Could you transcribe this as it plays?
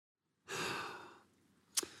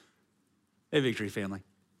Hey, Victory family.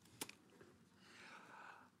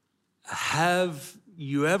 Have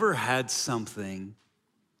you ever had something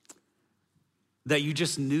that you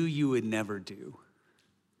just knew you would never do?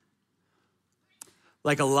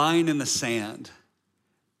 Like a line in the sand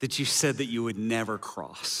that you said that you would never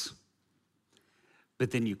cross,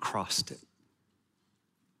 but then you crossed it.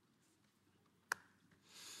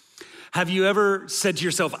 Have you ever said to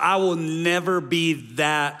yourself, I will never be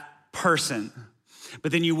that person?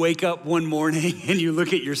 But then you wake up one morning and you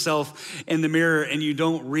look at yourself in the mirror and you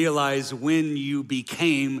don't realize when you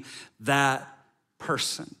became that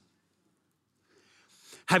person.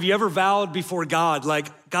 Have you ever vowed before God,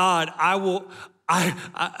 like, God, I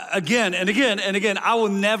again and again and again, I will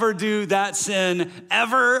never do that sin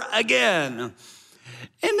ever again. And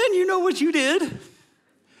then you know what you did?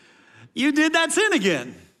 You did that sin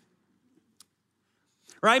again,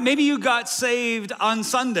 right? Maybe you got saved on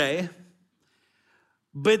Sunday,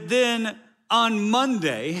 but then on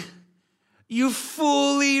Monday, you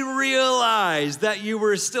fully realized that you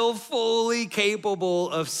were still fully capable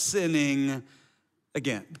of sinning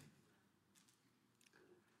again.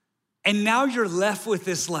 And now you're left with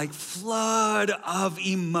this like flood of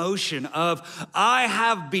emotion of, I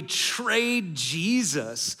have betrayed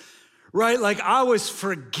Jesus, right? Like I was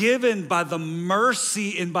forgiven by the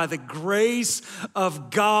mercy and by the grace of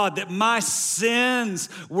God, that my sins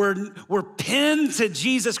were pinned to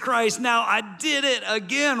Jesus Christ. Now I did it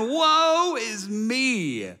again. Woe is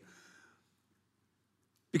me.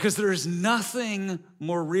 Because there is nothing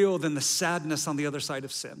more real than the sadness on the other side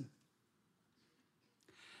of sin.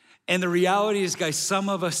 And the reality is, guys, some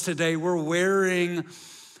of us today, we're wearing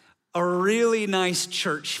a really nice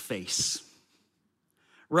church face,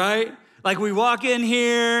 right? Like we walk in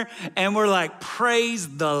here and we're like, praise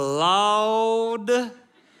the Lord.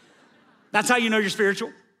 That's how you know you're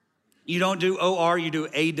spiritual. You don't do O-R, you do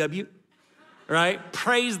A-W, right?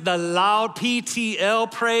 Praise the Lord, PTL,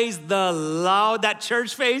 praise the Lord. That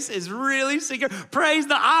church face is really secure. Praise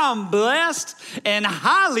the, I'm blessed and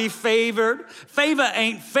highly favored. Favor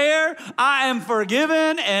ain't fair. I am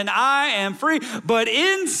forgiven and I am free. But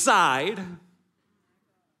inside,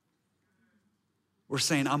 we're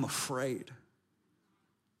saying, I'm afraid.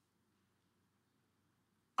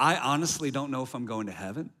 I honestly don't know if I'm going to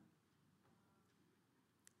heaven.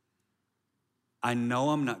 I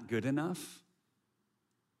know I'm not good enough.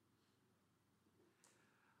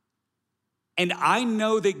 And I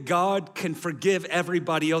know that God can forgive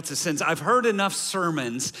everybody else's sins. I've heard enough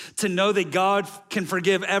sermons to know that God can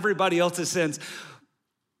forgive everybody else's sins.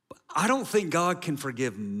 I don't think God can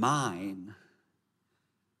forgive mine,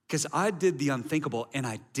 because I did the unthinkable and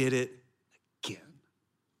I did it again.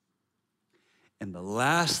 And the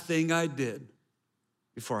last thing I did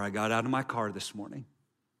before I got out of my car this morning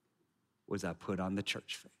was I put on the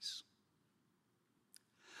church face.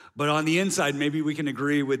 But on the inside, maybe we can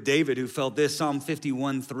agree with David, who felt this, Psalm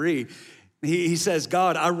 51:3. He says,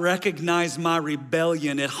 God, I recognize my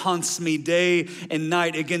rebellion. It haunts me day and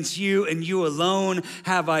night. Against you and you alone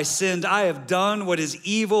have I sinned. I have done what is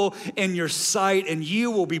evil in your sight, and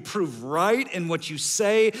you will be proved right in what you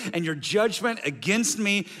say, and your judgment against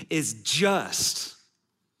me is just.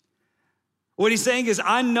 What he's saying is,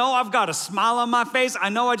 I know I've got a smile on my face. I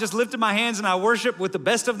know I just lifted my hands and I worship with the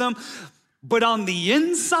best of them. But on the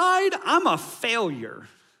inside, I'm a failure.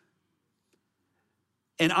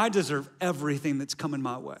 And I deserve everything that's coming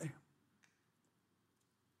my way.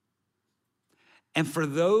 And for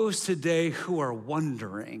those today who are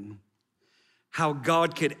wondering how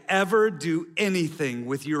God could ever do anything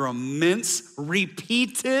with your immense,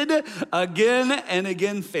 repeated, again and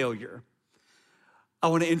again failure, I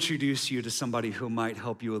want to introduce you to somebody who might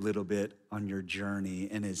help you a little bit on your journey,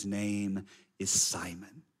 and his name is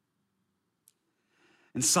Simon.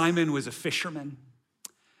 And Simon was a fisherman.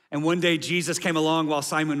 And one day Jesus came along while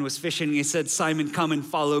Simon was fishing. And he said, Simon, come and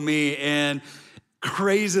follow me. And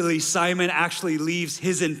crazily, Simon actually leaves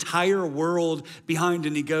his entire world behind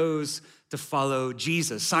and he goes to follow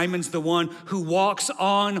Jesus. Simon's the one who walks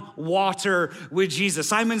on water with Jesus.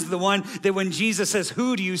 Simon's the one that when Jesus says,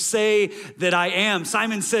 who do you say that I am?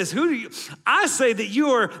 Simon says, I say that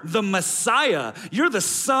you are the Messiah. You're the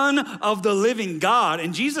Son of the living God.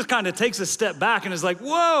 And Jesus kind of takes a step back and is like,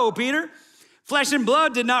 whoa, Peter, Flesh and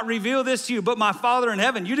blood did not reveal this to you, but my Father in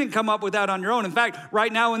heaven. You didn't come up with that on your own. In fact,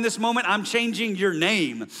 right now in this moment, I'm changing your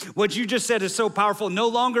name. What you just said is so powerful. No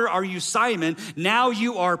longer are you Simon. Now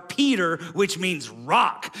you are Peter, which means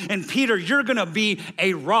rock. And Peter, you're gonna be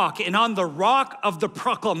a rock. And on the rock of the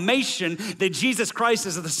proclamation that Jesus Christ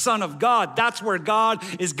is the Son of God, that's where God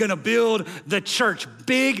is gonna build the church.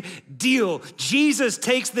 Big deal. Jesus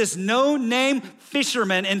takes this no-name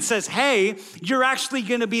fisherman and says, hey, you're actually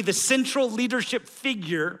gonna be the central leadership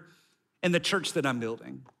figure in the church that I'm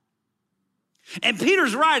building. And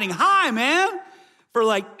Peter's riding high, man, for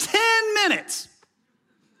like 10 minutes.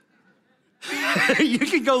 You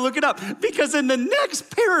can go look it up, because in the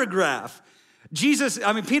next paragraph,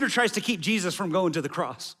 Peter tries to keep Jesus from going to the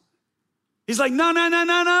cross. He's like,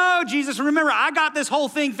 no, Jesus, remember, I got this whole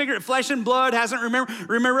thing figured. Flesh and blood hasn't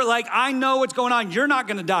remember, like, I know what's going on. You're not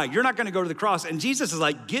gonna die. You're not gonna go to the cross. And Jesus is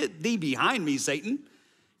like, get thee behind me, Satan.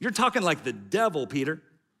 You're talking like the devil, Peter.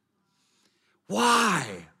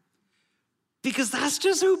 Why? Because that's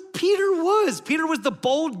just who Peter was. Peter was the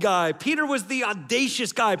bold guy. Peter was the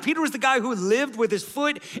audacious guy. Peter was the guy who lived with his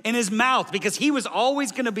foot in his mouth, because he was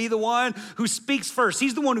always gonna be the one who speaks first.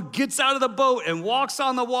 He's the one who gets out of the boat and walks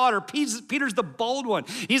on the water. Peter's the bold one.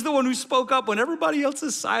 He's the one who spoke up when everybody else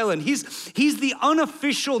is silent. He's the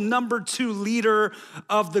unofficial number 2 leader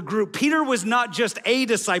of the group. Peter was not just a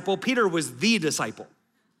disciple, Peter was the disciple.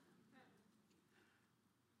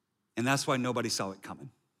 And that's why nobody saw it coming,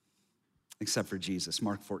 except for Jesus.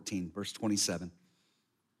 Mark 14, verse 27.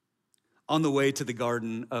 On the way to the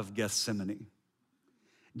Garden of Gethsemane,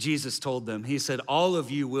 Jesus told them, he said, all of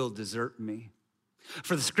you will desert me.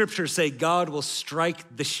 For the scriptures say, God will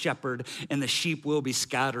strike the shepherd and the sheep will be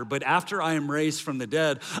scattered. But after I am raised from the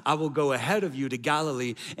dead, I will go ahead of you to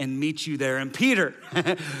Galilee and meet you there. And Peter,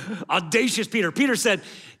 audacious Peter said,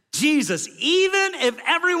 Jesus, even if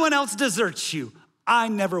everyone else deserts you, I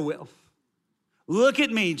never will. Look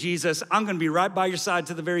at me, Jesus. I'm gonna be right by your side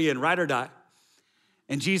to the very end, ride or die.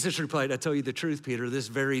 And Jesus replied, I tell you the truth, Peter, this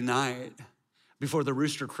very night, before the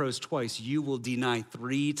rooster crows twice, you will deny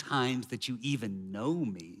 3 times that you even know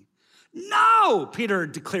me. No, Peter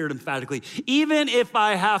declared emphatically, even if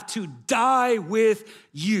I have to die with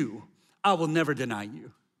you, I will never deny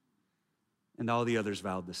you. And all the others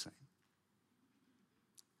vowed the same.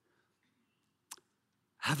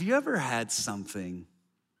 Have you ever had something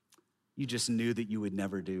you just knew that you would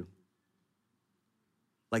never do?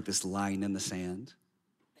 Like this line in the sand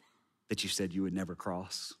that you said you would never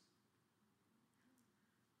cross,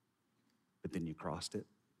 but then you crossed it.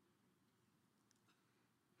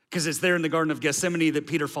 Because it's there in the Garden of Gethsemane that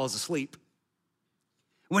Peter falls asleep.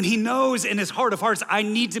 When he knows in his heart of hearts, I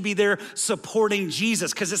need to be there supporting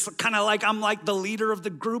Jesus, because it's kind of like I'm like the leader of the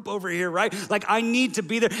group over here, right? Like I need to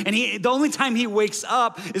be there. And the only time he wakes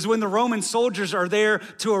up is when the Roman soldiers are there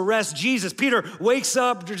to arrest Jesus. Peter wakes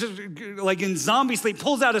up just like in zombie sleep,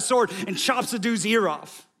 pulls out a sword and chops a dude's ear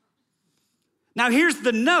off. Now here's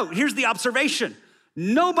the note, here's the observation.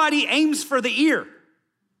 Nobody aims for the ear.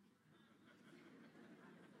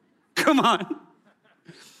 Come on.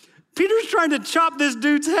 Peter's trying to chop this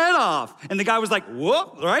dude's head off. And the guy was like,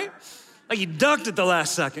 whoop, right? Like he ducked at the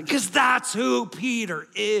last second, because that's who Peter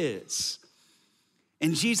is.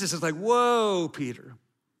 And Jesus is like, whoa, Peter.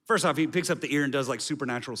 First off, he picks up the ear and does like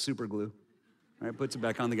supernatural super glue, right? Puts it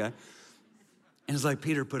back on the guy. And he's like,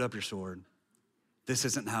 Peter, put up your sword. This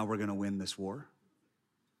isn't how we're gonna win this war.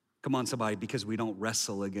 Come on, somebody, because we don't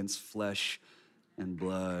wrestle against flesh and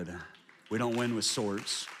blood. We don't win with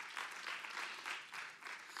swords.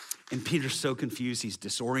 And Peter's so confused, he's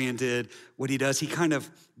disoriented. What he does, he kind of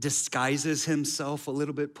disguises himself a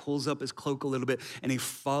little bit, pulls up his cloak a little bit, and he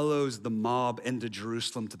follows the mob into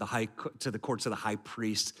Jerusalem to the courts of the high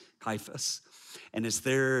priest, Caiaphas. And it's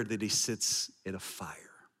there that he sits at a fire.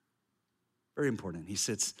 Very important, he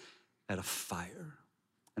sits at a fire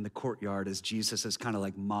in the courtyard as Jesus' kind of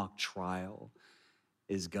like mock trial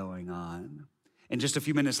is going on. And just a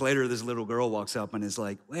few minutes later, this little girl walks up and is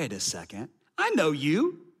like, wait a second, I know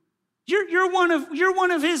you. You're one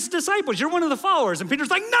of his disciples. You're one of the followers. And Peter's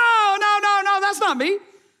like, no, that's not me.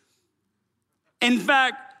 In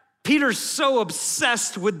fact, Peter's so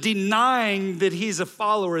obsessed with denying that he's a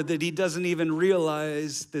follower that he doesn't even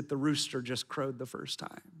realize that the rooster just crowed the first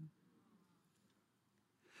time.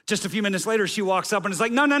 Just a few minutes later, she walks up and is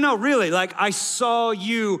like, no, really, like I saw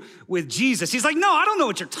you with Jesus. He's like, no, I don't know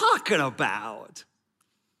what you're talking about.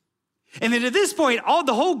 And then at this point,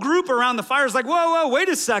 the whole group around the fire is like, whoa, wait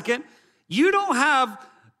a second. You don't have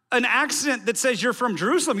an accent that says you're from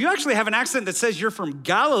Jerusalem. You actually have an accent that says you're from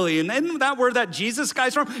Galilee. And isn't that where that Jesus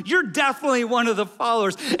guy's from? You're definitely one of the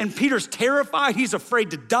followers. And Peter's terrified. He's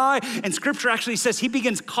afraid to die. And scripture actually says he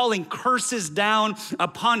begins calling curses down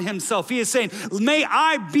upon himself. He is saying, may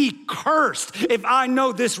I be cursed if I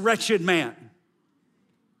know this wretched man.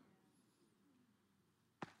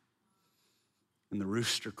 And the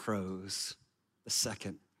rooster crows the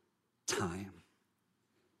second time.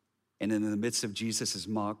 And in the midst of Jesus'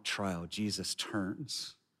 mock trial, Jesus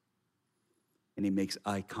turns and he makes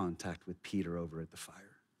eye contact with Peter over at the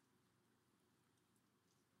fire.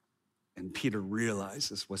 And Peter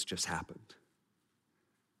realizes what's just happened.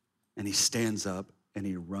 And he stands up and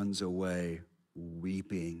he runs away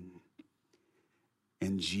weeping.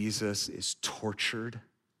 And Jesus is tortured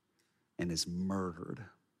and is murdered.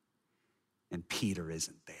 And Peter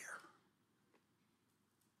isn't there.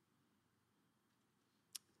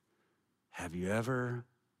 Have you ever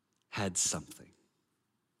had something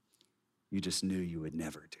you just knew you would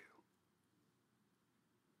never do?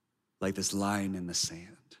 Like this line in the sand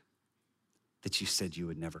that you said you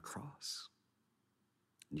would never cross.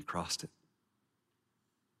 And you crossed it.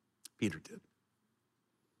 Peter did.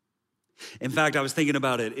 In fact, I was thinking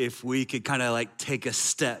about it, if we could kind of like take a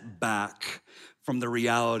step back from the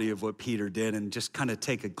reality of what Peter did and just kind of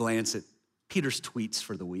take a glance at Peter's tweets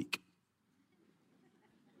for the week.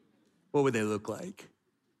 What would they look like?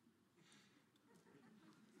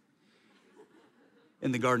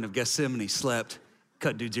 In the Garden of Gethsemane, he slept,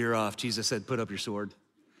 cut dude's ear off. Jesus said, put up your sword.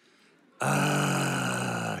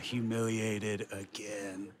 Humiliated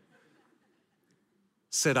again.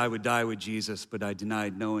 Said I would die with Jesus, but I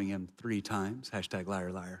denied knowing him 3 times. Hashtag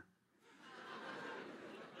liar, liar.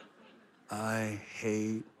 I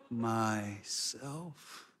hate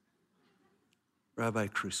myself. Rabbi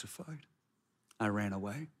crucified. I ran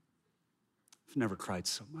away. I've never cried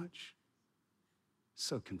so much.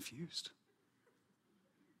 So confused.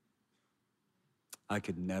 I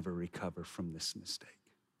could never recover from this mistake.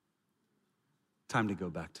 Time to go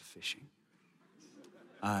back to fishing.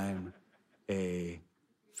 I'm a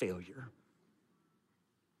failure.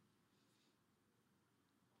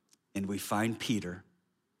 And we find Peter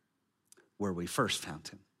where we first found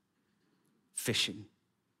him, fishing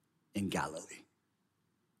in Galilee.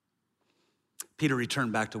 Peter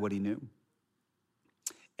returned back to what he knew.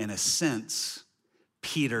 In a sense,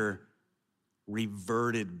 Peter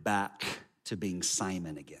reverted back to being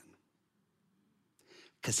Simon again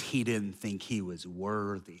because he didn't think he was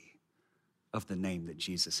worthy of the name that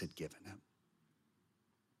Jesus had given him.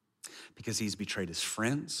 Because he's betrayed his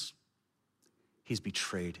friends, he's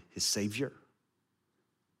betrayed his Savior,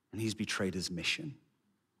 and he's betrayed his mission.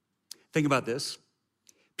 Think about this.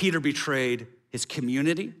 Peter betrayed his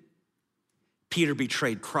community, Peter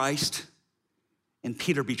betrayed Christ, and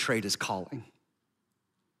Peter betrayed his calling.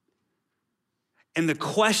 And the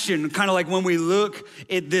question, kind of like when we look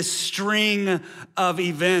at this string of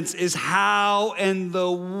events, is how in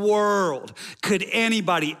the world could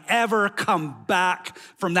anybody ever come back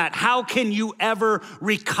from that? How can you ever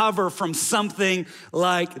recover from something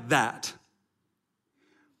like that?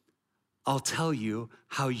 I'll tell you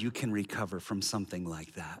how you can recover from something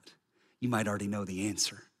like that. You might already know the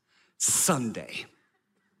answer. Sunday.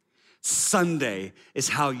 Sunday is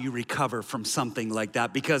how you recover from something like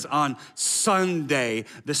that, because on Sunday,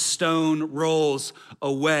 the stone rolls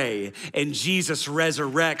away and Jesus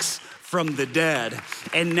resurrects from the dead.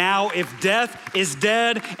 And now if death is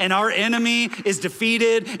dead and our enemy is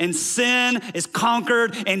defeated and sin is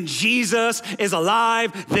conquered and Jesus is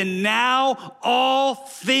alive, then now all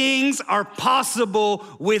things are possible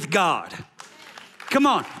with God. Come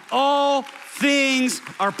on, all things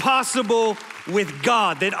are possible with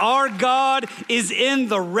God, that our God is in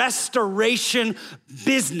the restoration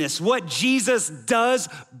business. What Jesus does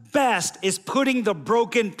best is putting the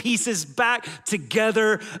broken pieces back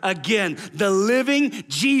together again. The living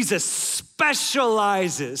Jesus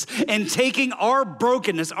specializes in taking our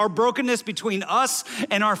brokenness between us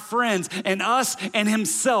and our friends, and us and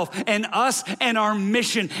himself, and us and our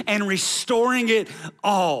mission, and restoring it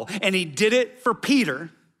all. And he did it for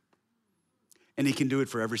Peter, and he can do it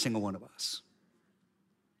for every single one of us.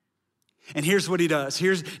 And here's what he does.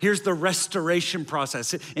 Here's the restoration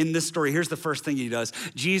process in this story. Here's the first thing he does.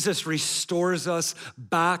 Jesus restores us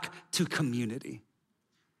back to community.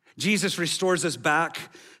 Jesus restores us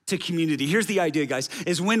back to community. Here's the idea, guys,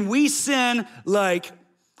 is when we sin like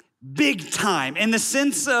big time, in the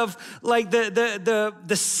sense of like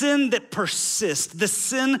the sin that persists, the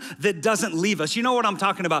sin that doesn't leave us. You know what I'm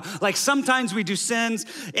talking about? Like sometimes we do sins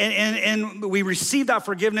and we receive that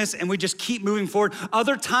forgiveness and we just keep moving forward.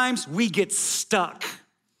 Other times we get stuck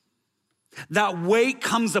That weight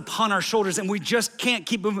comes upon our shoulders and we just can't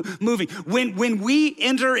keep moving. When we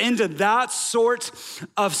enter into that sort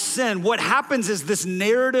of sin, what happens is this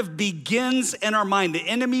narrative begins in our mind. The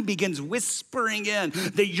enemy begins whispering in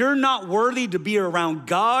that you're not worthy to be around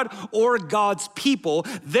God or God's people.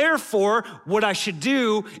 Therefore, what I should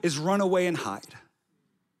do is run away and hide.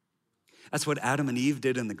 That's what Adam and Eve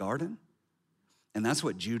did in the garden. And that's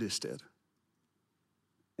what Judas did.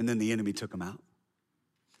 And then the enemy took him out.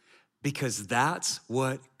 Because that's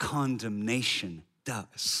what condemnation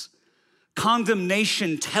does.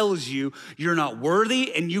 Condemnation tells you you're not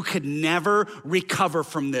worthy and you could never recover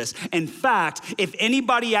from this. In fact, if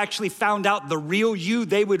anybody actually found out the real you,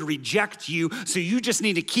 they would reject you. So you just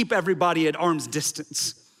need to keep everybody at arm's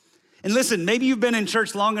distance. And listen, maybe you've been in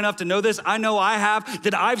church long enough to know this. I know I have,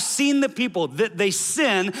 that I've seen the people that they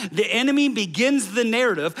sin. The enemy begins the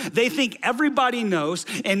narrative. They think everybody knows.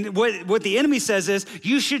 And what the enemy says is,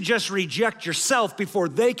 you should just reject yourself before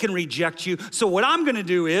they can reject you. So what I'm gonna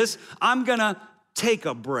do is, I'm gonna take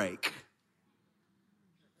a break.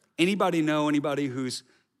 Anybody know anybody who's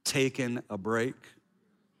taken a break?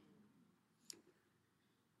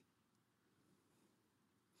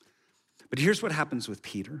 But here's what happens with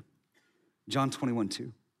Peter. John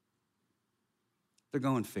 21:2. They're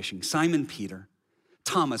going fishing. Simon Peter,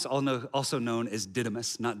 Thomas, also known as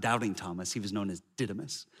Didymus, not doubting Thomas, he was known as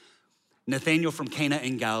Didymus. Nathanael from Cana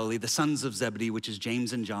in Galilee, the sons of Zebedee, which is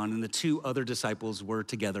James and John, and the two other disciples were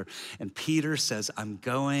together. And Peter says, I'm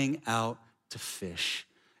going out to fish.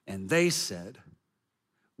 And they said,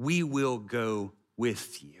 we will go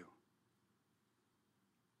with you.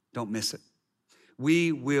 Don't miss it.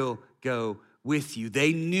 We will go with you.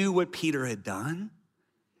 They knew what Peter had done.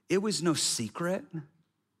 It was no secret.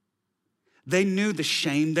 They knew the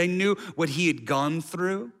shame. They knew what he had gone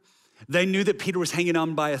through. They knew that Peter was hanging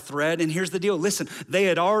on by a thread. And here's the deal. Listen, they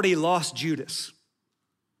had already lost Judas.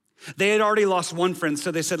 They had already lost one friend.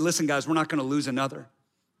 So they said, listen, guys, we're not going to lose another.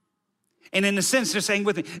 And in a sense, they're saying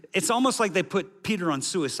with me, it's almost like they put Peter on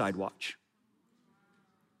suicide watch.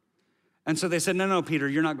 And so they said, no, Peter,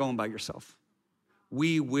 you're not going by yourself.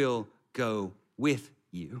 We will go with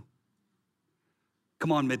you.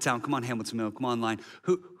 Come on, Midtown. Come on, Hamilton Mill. Come on, Line.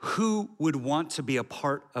 Who would want to be a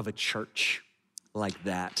part of a church like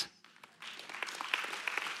that?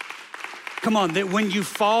 Come on, that when you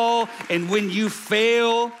fall and when you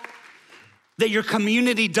fail, that your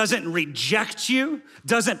community doesn't reject you,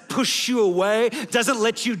 doesn't push you away, doesn't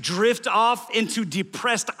let you drift off into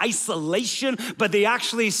depressed isolation, but they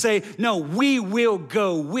actually say, no, we will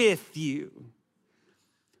go with you.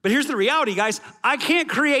 But here's the reality, guys. I can't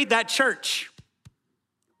create that church.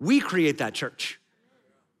 We create that church.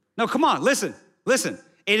 No, come on, listen.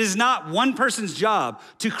 It is not one person's job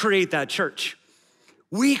to create that church.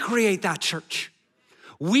 We create that church.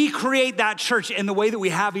 We create that church in the way that we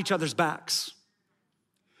have each other's backs.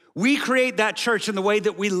 We create that church in the way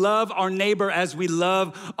that we love our neighbor as we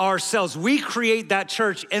love ourselves. We create that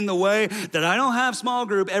church in the way that I don't have small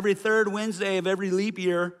group every third Wednesday of every leap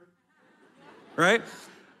year, right?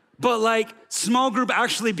 But like small group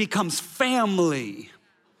actually becomes family.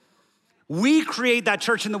 We create that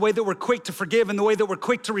church in the way that we're quick to forgive, in the way that we're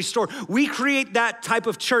quick to restore. We create that type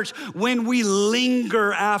of church when we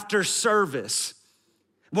linger after service.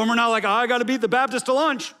 When we're not like, I gotta beat the Baptist to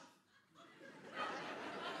lunch.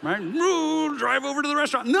 Right? Ooh, drive over to the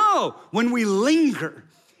restaurant. No, when we linger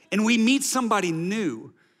and we meet somebody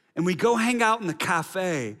new and we go hang out in the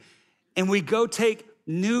cafe and we go take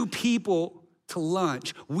new people to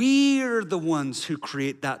lunch. We're the ones who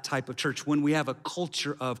create that type of church when we have a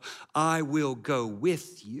culture of, I will go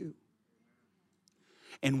with you.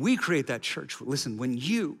 And we create that church. Listen, when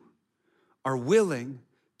you are willing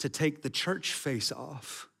to take the church face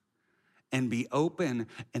off and be open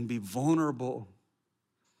and be vulnerable,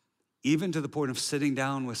 even to the point of sitting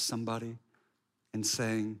down with somebody and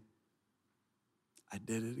saying, I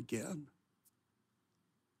did it again.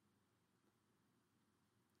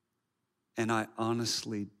 And I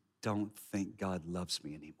honestly don't think God loves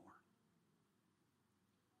me anymore.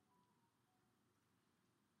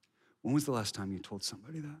 When was the last time you told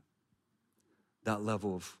somebody that? That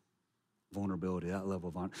level of vulnerability, that level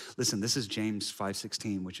of honor. Listen, this is James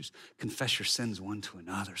 5:16, which is confess your sins one to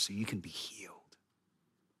another so you can be healed.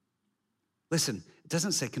 Listen, it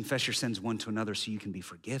doesn't say confess your sins one to another so you can be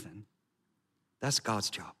forgiven. That's God's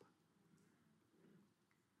job.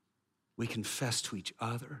 We confess to each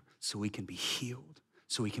other so we can be healed,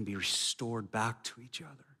 so we can be restored back to each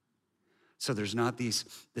other. So there's not this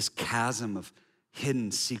chasm of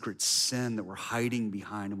hidden secret sin that we're hiding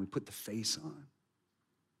behind and we put the face on.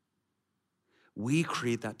 We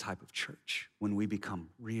create that type of church when we become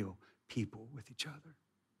real people with each other.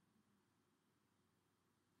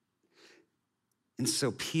 And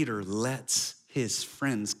so Peter lets his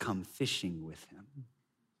friends come fishing with him.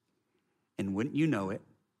 And wouldn't you know it,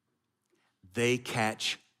 they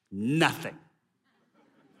catch nothing.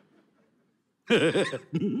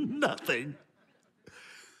 Nothing.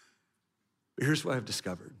 But here's what I've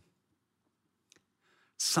discovered.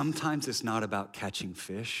 Sometimes it's not about catching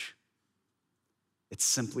fish. It's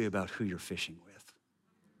simply about who you're fishing with.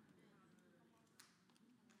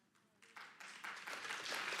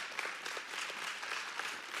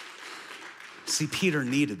 See, Peter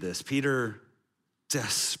needed this. Peter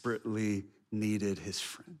desperately needed his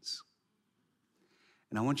friends.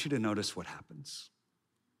 And I want you to notice what happens.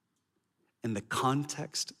 In the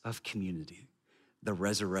context of community, the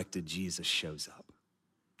resurrected Jesus shows up.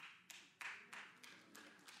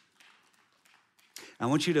 I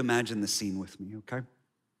want you to imagine the scene with me, okay?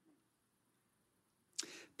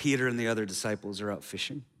 Peter and the other disciples are out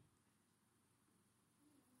fishing.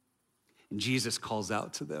 And Jesus calls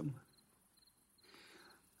out to them.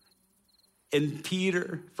 And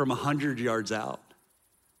Peter, from 100 yards out,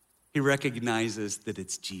 he recognizes that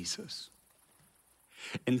it's Jesus.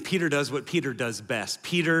 And Peter does what Peter does best.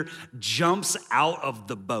 Peter jumps out of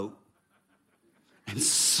the boat and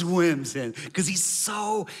swims in because he's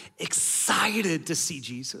so excited to see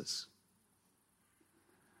Jesus.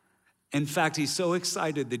 In fact, he's so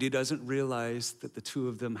excited that he doesn't realize that the two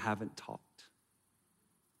of them haven't talked,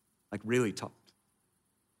 like really talked,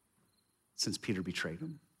 since Peter betrayed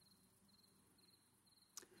him.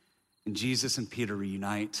 And Jesus and Peter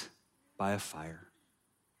reunite by a fire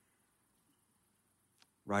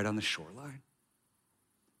right on the shoreline.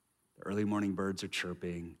 The early morning birds are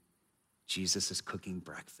chirping. Jesus is cooking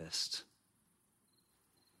breakfast.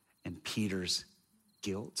 And Peter's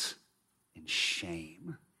guilt and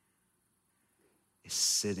shame is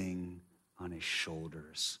sitting on his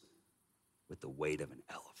shoulders with the weight of an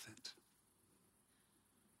elephant.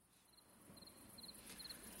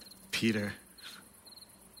 Peter,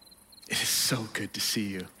 it is so good to see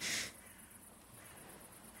you.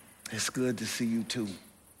 It's good to see you too.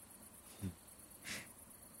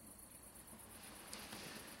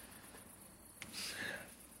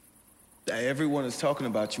 Everyone is talking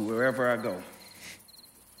about you wherever I go.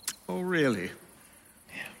 Oh, really?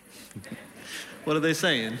 Yeah. What are they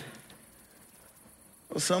saying?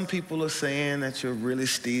 Well, some people are saying that you're really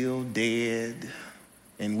still dead,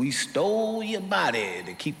 and we stole your body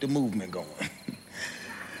to keep the movement going.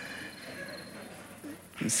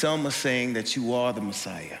 And some are saying that you are the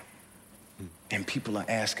Messiah. And people are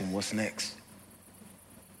asking what's next.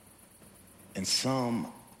 And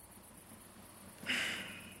some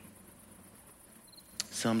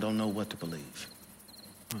don't know what to believe.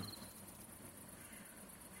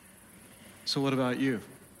 So what about you?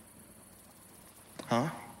 Huh?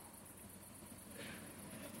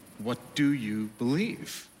 What do you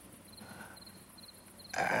believe?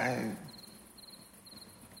 I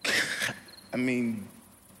mean,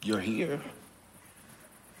 you're here,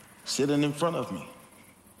 sitting in front of me.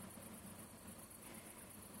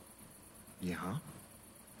 Yeah.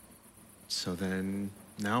 So then,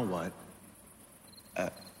 now what?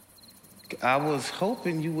 I was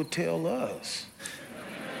hoping you would tell us.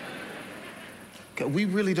 'Cause we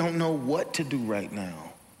really don't know what to do right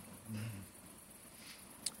now.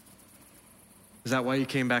 Is that why you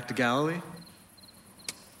came back to Galilee?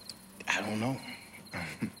 I don't know.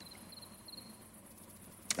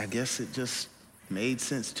 I guess it just made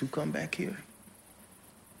sense to come back here.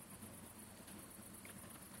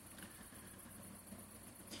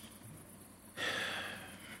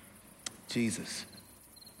 Jesus,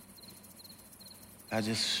 I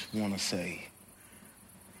just want to say,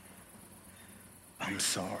 I'm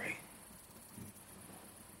sorry.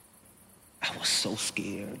 I was so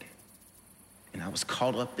scared, and I was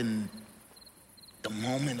caught up in the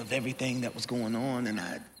moment of everything that was going on, and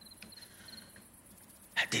I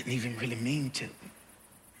didn't even really mean to.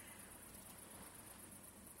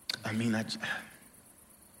 I mean, I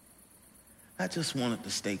just wanted to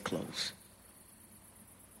stay close.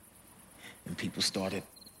 And people started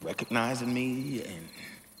recognizing me and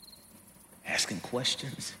asking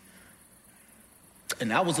questions.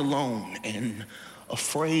 And I was alone and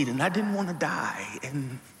afraid, and I didn't want to die.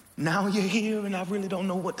 And now you're here, and I really don't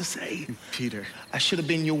know what to say. Peter. I should have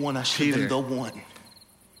been your one. I should have been the one.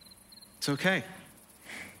 It's okay.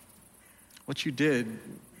 What you did,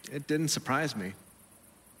 it didn't surprise me.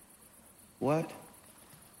 What?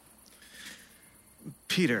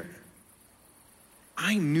 Peter,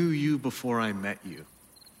 I knew you before I met you.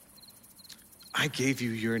 I gave you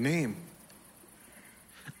your name.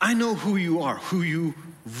 I know who you are, who you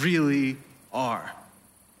really are.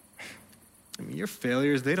 I mean, your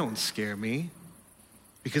failures, they don't scare me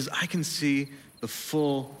because I can see the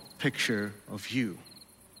full picture of you.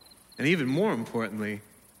 And even more importantly,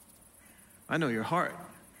 I know your heart.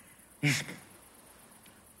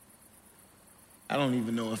 I don't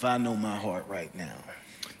even know if I know my heart right now.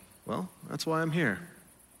 Well, that's why I'm here.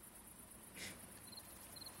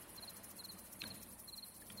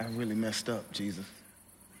 I really messed up, Jesus.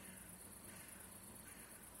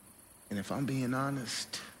 And if I'm being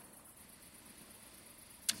honest,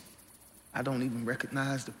 I don't even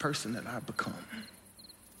recognize the person that I've become.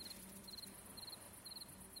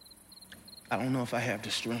 I don't know if I have the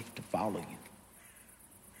strength to follow you.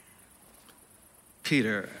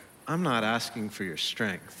 Peter, I'm not asking for your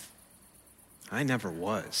strength. I never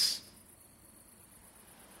was.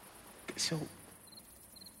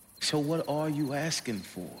 So what are you asking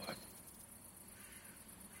for?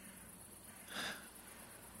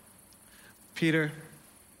 Peter,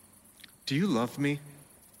 do you love me?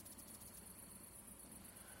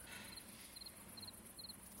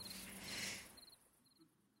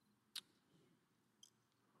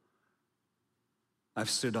 I've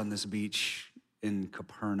stood on this beach in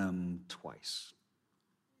Capernaum twice,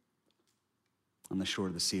 on the shore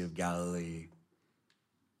of the Sea of Galilee,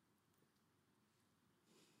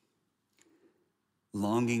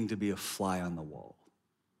 longing to be a fly on the wall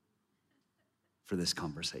for this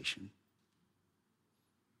conversation,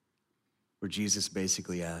 where Jesus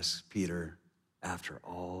basically asks Peter, after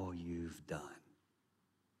all you've done,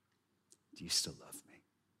 do you still love me?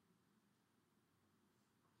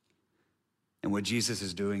 And what Jesus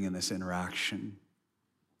is doing in this interaction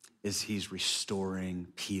is he's restoring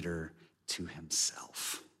Peter to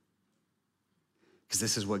himself. Because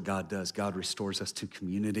this is what God does. God restores us to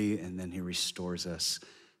community, and then he restores us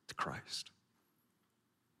to Christ.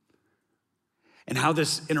 And how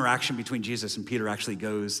this interaction between Jesus and Peter actually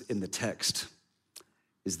goes in the text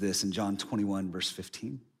is this, in John 21, verse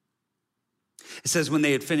 15. It says, when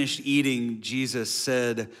they had finished eating, Jesus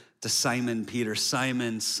said to Simon Peter,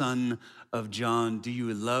 Simon, son of John, do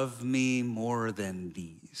you love me more than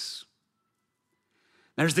these?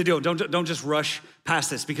 Now here's the deal, don't just rush past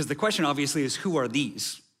this, because the question obviously is, who are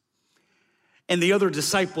these? And the other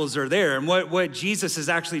disciples are there, and what Jesus is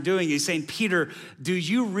actually doing, he's saying, Peter, do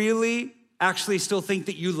you really actually still think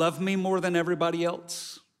that you love me more than everybody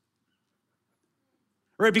else?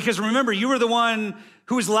 Right, because remember, you were the one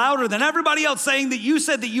who was louder than everybody else saying that you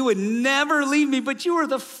said that you would never leave me, but you were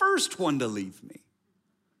the first one to leave me.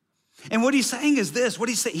 And what he's saying is this,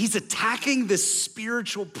 he's attacking this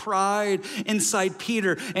spiritual pride inside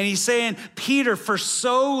Peter. And he's saying, Peter, for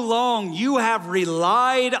so long you have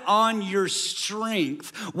relied on your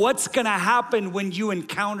strength. What's gonna happen when you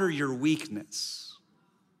encounter your weakness?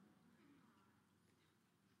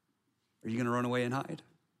 Are you gonna run away and hide?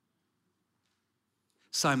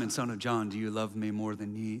 Simon, son of John, do you love me more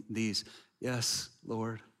than these? Yes,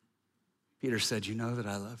 Lord. Peter said, you know that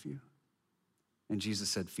I love you. And Jesus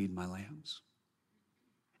said, feed my lambs.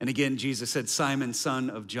 And again, Jesus said, Simon, son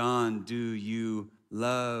of John, do you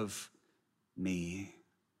love me?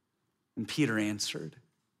 And Peter answered,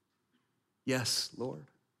 yes, Lord,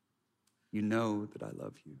 you know that I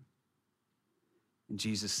love you. And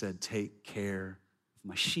Jesus said, take care of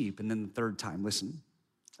my sheep. And then the third time, listen,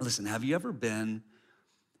 have you ever been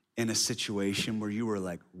in a situation where you were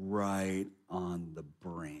like right on the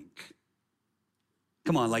brink?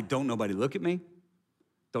 Come on, like, don't nobody look at me.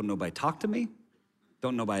 Don't nobody talk to me.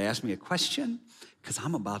 Don't nobody ask me a question, because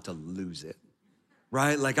I'm about to lose it,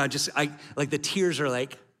 right? Like like the tears are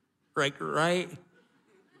like, right?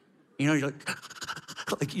 You know, you're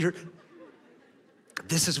like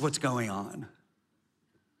this is what's going on.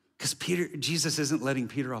 Because Jesus isn't letting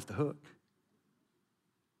Peter off the hook.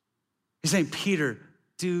 He's saying, Peter,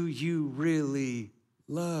 do you really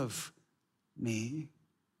love me?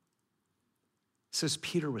 It says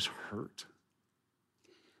Peter was hurt.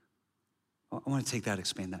 I want to take that,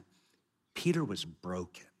 expand that. Peter was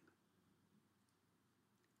broken.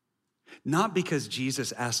 Not because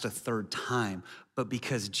Jesus asked a third time, but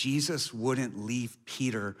because Jesus wouldn't leave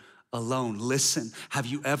Peter alone. Listen, have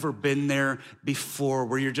you ever been there before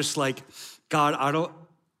where you're just like, God, I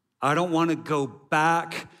don't want to go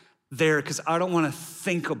back there because I don't want to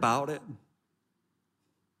think about it.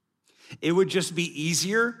 It would just be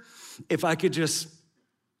easier if I could just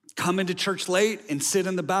come into church late and sit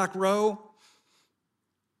in the back row,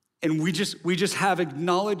 and we just have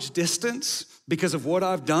acknowledged distance because of what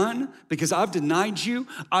I've done, because I've denied you.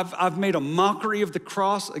 I've made a mockery of the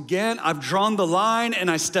cross again. I've drawn the line and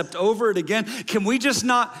I stepped over it again. Can we just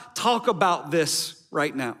not talk about this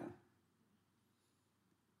right now?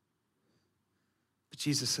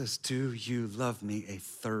 Jesus says, do you love me a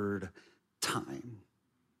third time?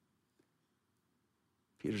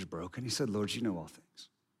 Peter's broken. He said, Lord, you know all things.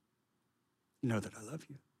 You know that I love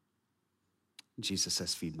you. Jesus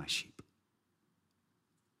says, feed my sheep.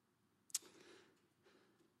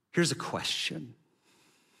 Here's a question.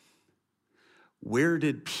 Where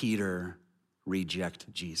did Peter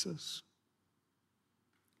reject Jesus?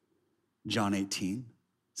 John 18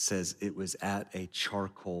 says it was at a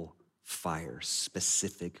charcoal fire,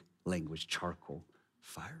 specific language, charcoal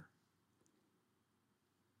fire.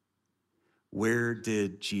 Where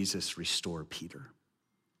did Jesus restore Peter?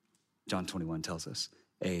 John 21 tells us,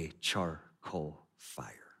 a charcoal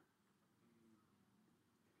fire.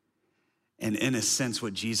 And in a sense,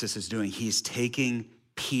 what Jesus is doing, he's taking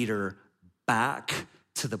Peter back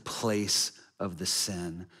to the place of the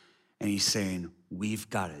sin. And he's saying, we've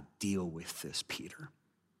got to deal with this, Peter.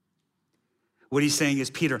 What he's saying is,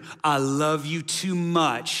 Peter, I love you too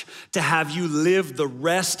much to have you live the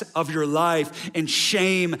rest of your life in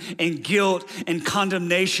shame and guilt and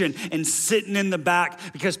condemnation and sitting in the back,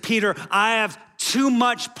 because Peter, I have too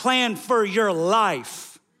much planned for your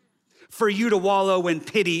life for you to wallow in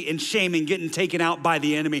pity and shame and getting taken out by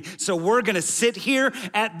the enemy. So we're gonna sit here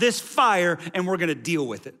at this fire and we're gonna deal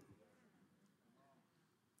with it.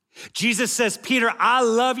 Jesus says, Peter, I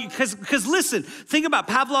love you. Because listen, think about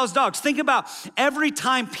Pavlov's dogs. Think about every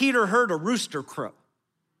time Peter heard a rooster crow.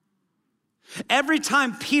 Every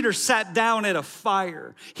time Peter sat down at a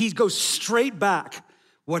fire, he goes straight back.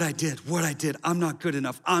 What I did, I'm not good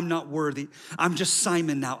enough. I'm not worthy. I'm just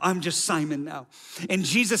Simon now. And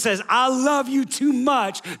Jesus says, I love you too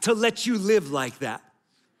much to let you live like that.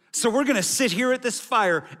 So we're gonna sit here at this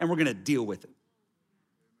fire and we're gonna deal with it.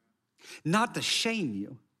 Not to shame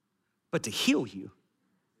you, but to heal you.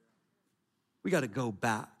 We got to go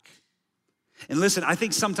back. And listen, I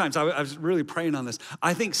think sometimes, I was really praying on this.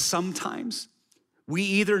 I think sometimes we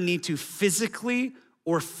either need to physically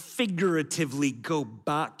or figuratively go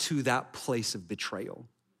back to that place of betrayal,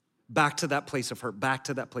 back to that place of hurt, back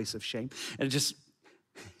to that place of shame. And just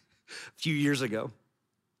a few years ago,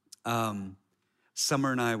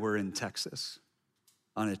 Summer and I were in Texas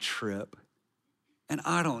on a trip. And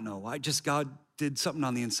I don't know why, just God did something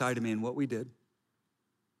on the inside of me, and what we did,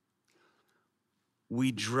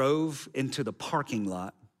 we drove into the parking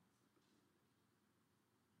lot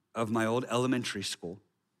of my old elementary school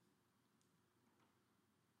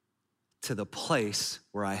to the place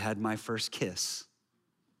where I had my first kiss,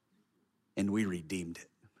 and we redeemed it.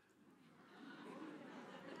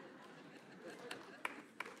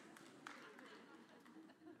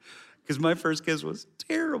 Because my first kiss was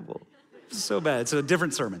terrible. It was so bad. It's a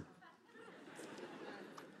different sermon.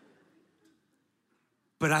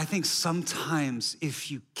 But I think sometimes,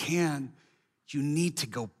 if you can, you need to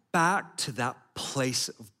go back to that place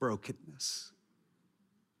of brokenness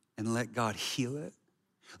and let God heal it.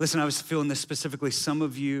 Listen, I was feeling this specifically. Some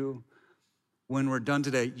of you, when we're done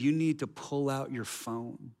today, you need to pull out your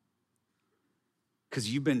phone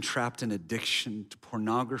because you've been trapped in addiction to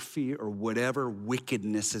pornography or whatever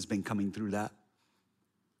wickedness has been coming through that.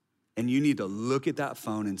 And you need to look at that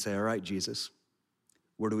phone and say, all right, Jesus,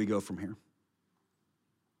 where do we go from here?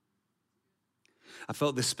 I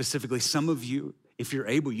felt this specifically. Some of you, if you're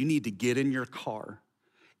able, you need to get in your car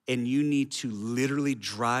and you need to literally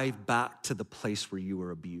drive back to the place where you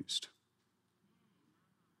were abused.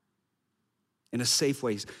 In a safe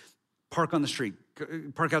way, park on the street,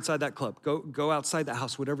 park outside that club, go outside that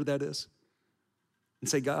house, whatever that is, and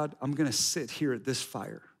say, God, I'm gonna sit here at this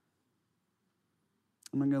fire.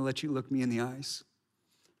 I'm not gonna let you look me in the eyes,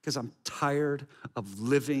 because I'm tired of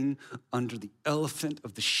living under the elephant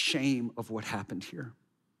of the shame of what happened here.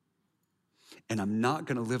 And I'm not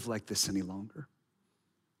gonna live like this any longer.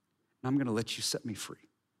 And I'm gonna let you set me free.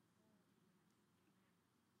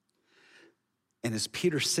 And as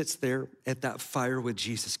Peter sits there at that fire with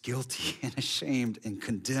Jesus, guilty and ashamed and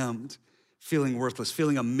condemned, feeling worthless,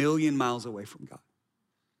 feeling 1,000,000 miles away from God,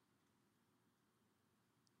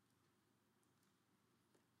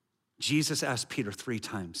 Jesus asked Peter 3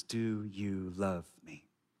 times, do you love me?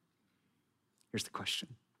 Here's the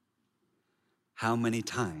question. How many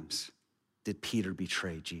times did Peter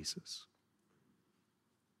betray Jesus?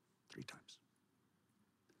 3 times.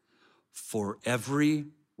 For every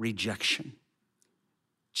rejection,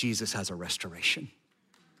 Jesus has a restoration.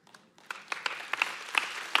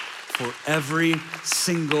 For every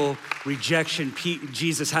single rejection,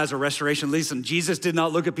 Jesus has a restoration. Listen, Jesus did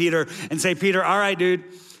not look at Peter and say, Peter, all right, dude,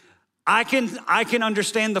 I can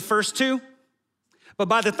understand the first 2, but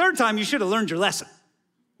by the 3rd time, you should have learned your lesson.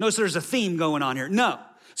 Notice there's a theme going on here. No.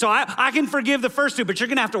 So I can forgive the first 2, but you're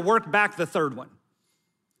gonna have to work back the 3rd one.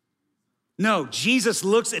 No, Jesus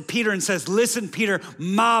looks at Peter and says, listen, Peter,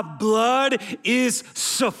 my blood is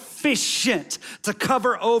sufficient to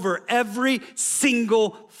cover over every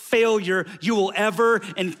single failure you will ever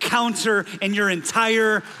encounter in your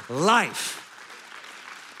entire life.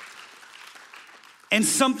 And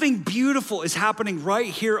something beautiful is happening right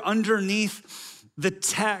here underneath the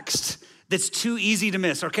text that's too easy to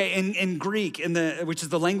miss, okay? In Greek, which is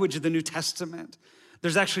the language of the New Testament,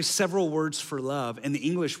 there's actually several words for love. In the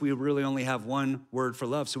English, we really only have one word for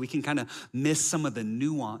love, so we can kind of miss some of the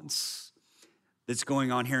nuance that's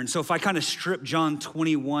going on here. And so if I kind of strip John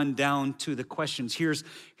 21 down to the questions, here's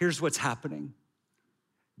what's happening.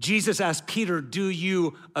 Jesus asked Peter, do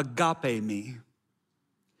you agape me?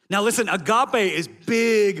 Now listen, agape is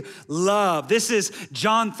big love. This is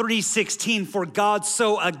John 3:16. For God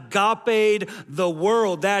so agaped the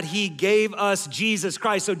world that he gave us Jesus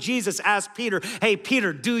Christ. So Jesus asked Peter, hey,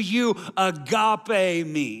 Peter, do you agape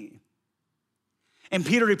me? And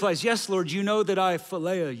Peter replies, yes, Lord, you know that I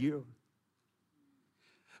phileo you.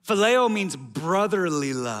 Phileo means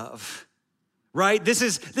brotherly love. Right? This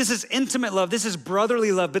is intimate love. This is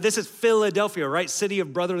brotherly love, but this is Philadelphia, right? City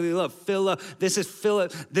of brotherly love. This is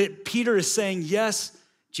that Peter is saying, yes,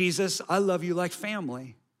 Jesus, I love you like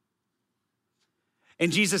family.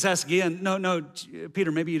 And Jesus asks again, no,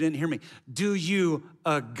 Peter, maybe you didn't hear me. Do you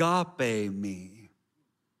agape me?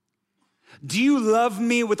 Do you love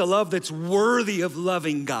me with a love that's worthy of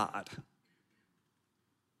loving God?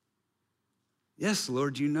 Yes,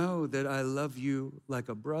 Lord, you know that I love you like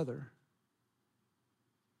a brother.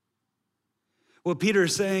 What Peter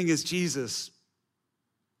is saying is, Jesus,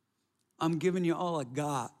 I'm giving you all I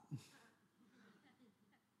got.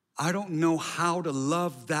 I don't know how to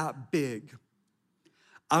love that big.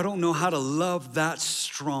 I don't know how to love that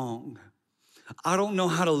strong. I don't know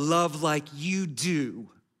how to love like you do.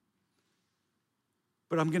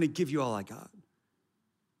 But I'm gonna give you all I got.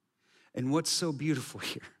 And what's so beautiful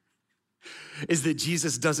here is that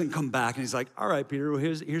Jesus doesn't come back and he's like, all right, Peter, well,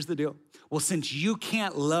 here's the deal. Well, since you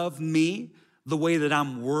can't love me the way that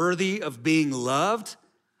I'm worthy of being loved,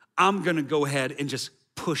 I'm gonna go ahead and just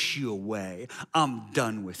push you away. I'm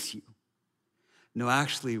done with you. No,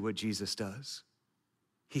 actually what Jesus does,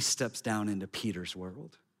 he steps down into Peter's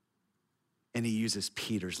world and he uses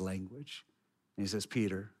Peter's language. And he says,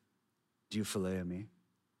 Peter, do you phileo me?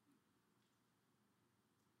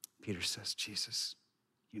 Peter says, Jesus,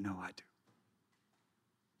 you know I do.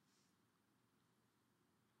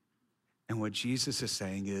 And what Jesus is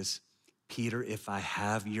saying is, Peter, if I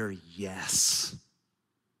have your yes,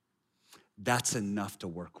 that's enough to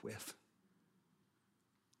work with.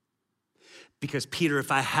 Because Peter, if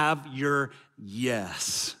I have your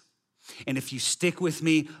yes, and if you stick with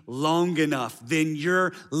me long enough, then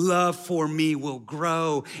your love for me will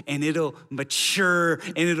grow and it'll mature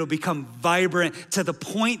and it'll become vibrant to the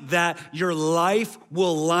point that your life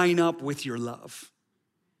will line up with your love.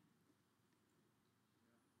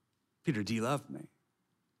 Peter, do you love me?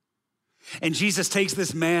 And Jesus takes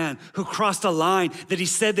this man who crossed a line that he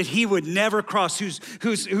said that he would never cross,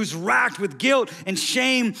 who's racked with guilt and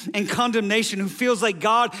shame and condemnation, who feels like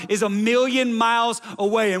God is a million miles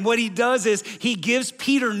away. And what he does is he gives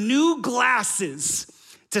Peter new glasses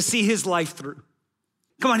to see his life through.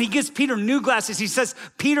 Come on, he gives Peter new glasses. He says,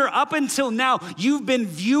 Peter, up until now, you've been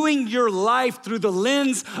viewing your life through the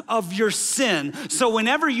lens of your sin. So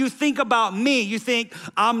whenever you think about me, you think,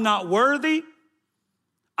 I'm not worthy.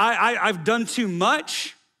 I've done too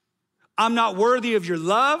much. I'm not worthy of your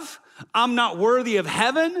love. I'm not worthy of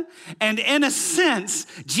heaven. And in a sense,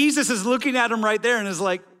 Jesus is looking at him right there and is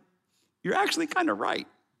like, you're actually kind of right.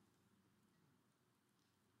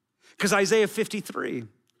 Because Isaiah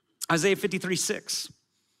 53:6.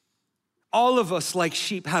 All of us like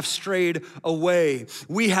sheep have strayed away.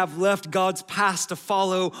 We have left God's path to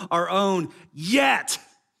follow our own. Yet,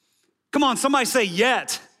 come on, somebody say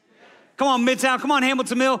yet. Come on, Midtown. Come on,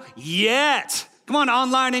 Hamilton Mill. Yet. Come on,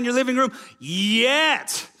 online in your living room.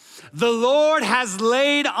 Yet. The Lord has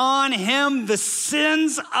laid on him the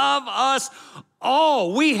sins of us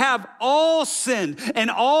all. We have all sinned and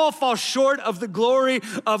all fall short of the glory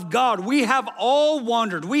of God. We have all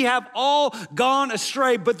wandered. We have all gone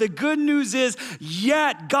astray. But the good news is,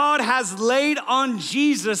 yet God has laid on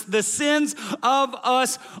Jesus the sins of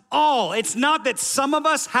us all. It's not that some of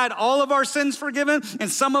us had all of our sins forgiven and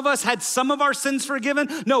some of us had some of our sins forgiven.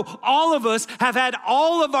 No, all of us have had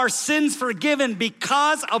all of our sins forgiven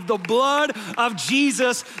because of the blood of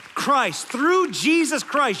Jesus Christ. Through Jesus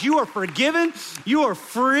Christ, you are forgiven. You are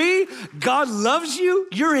free. God loves you.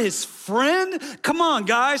 You're his friend. Come on,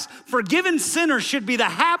 guys. Forgiven sinners should be the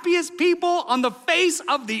happiest people on the face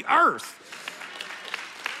of the earth.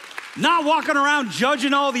 Not walking around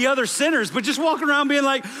judging all the other sinners, but just walking around being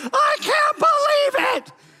like, I can't believe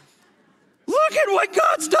it. Look at what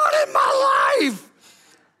God's done in my life.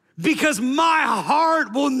 Because my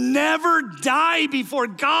heart will never die before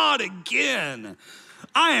God again.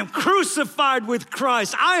 I am crucified with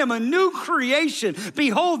Christ. I am a new creation.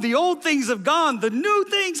 Behold, the old things have gone. The new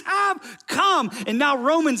things have come. And now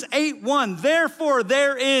Romans 8:1. Therefore,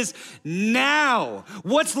 there is now.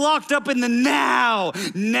 What's locked up in the now?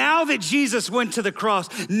 Now that Jesus went to the cross.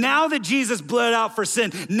 Now that Jesus bled out for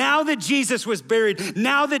sin. Now that Jesus was buried.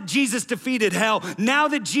 Now that Jesus defeated hell. Now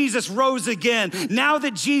that Jesus rose again. Now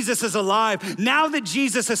that Jesus is alive. Now that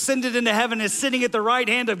Jesus ascended into heaven, is sitting at the right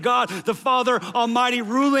hand of God, the Father Almighty,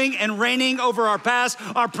 ruling and reigning over our past,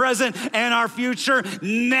 our present, and our future.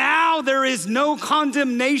 Now there is no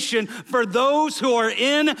condemnation for those who are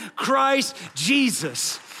in Christ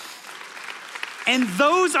Jesus. And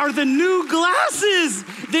those are the new glasses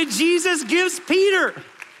that Jesus gives Peter.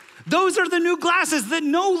 Those are the new glasses that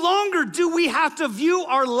no longer do we have to view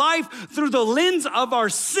our life through the lens of our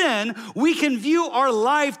sin. We can view our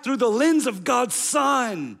life through the lens of God's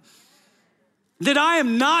Son. That I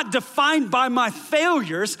am not defined by my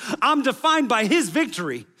failures, I'm defined by his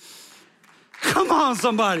victory. Come on,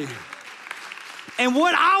 somebody. And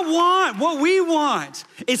what we want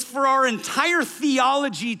is for our entire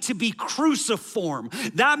theology to be cruciform.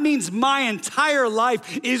 That means my entire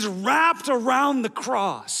life is wrapped around the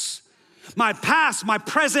cross. My past, my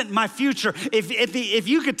present, my future. If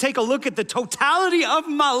you could take a look at the totality of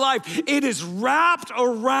my life, it is wrapped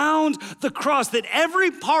around the cross, that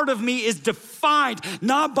every part of me is defined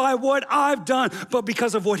not by what I've done, but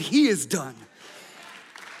because of what he has done.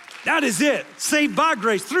 That is it. Saved by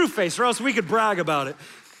grace through faith, or else we could brag about it.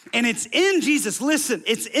 And it's in Jesus, listen,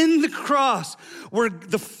 it's in the cross where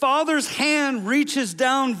the Father's hand reaches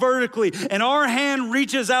down vertically and our hand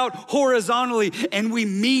reaches out horizontally, and we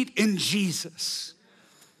meet in Jesus.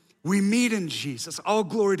 We meet in Jesus. All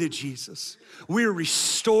glory to Jesus. We are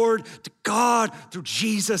restored to God through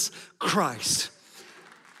Jesus Christ.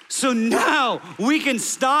 So now we can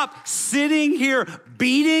stop sitting here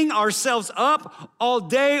beating ourselves up all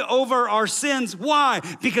day over our sins. Why?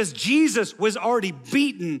 Because Jesus was already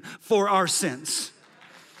beaten for our sins.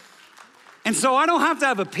 And so I don't have to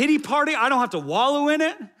have a pity party. I don't have to wallow in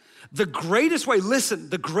it. The greatest way, listen,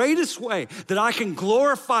 the greatest way that I can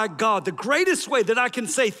glorify God, the greatest way that I can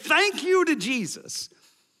say thank you to Jesus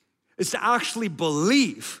is to actually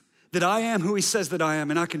believe that I am who he says that I am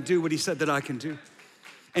and I can do what he said that I can do.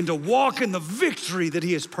 And to walk in the victory that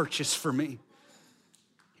he has purchased for me.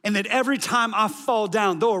 And that every time I fall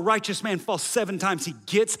down, though a righteous man falls 7 times, he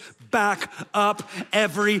gets back up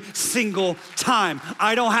every single time.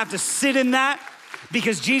 I don't have to sit in that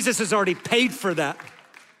because Jesus has already paid for that.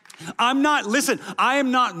 I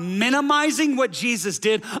am not minimizing what Jesus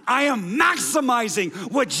did. I am maximizing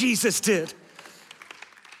what Jesus did.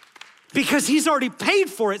 Because he's already paid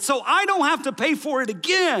for it, so I don't have to pay for it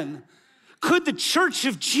again. Could the church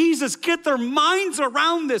of Jesus get their minds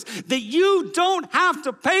around this? That you don't have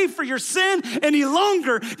to pay for your sin any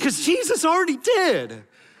longer because Jesus already did.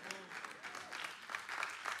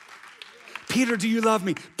 Peter, do you love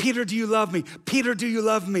me? Peter, do you love me? Peter, do you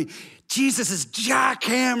love me? Jesus is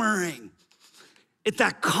jackhammering at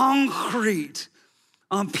that concrete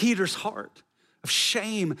on Peter's heart of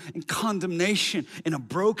shame and condemnation and a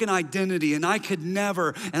broken identity, and I could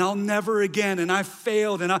never, and I'll never again, and I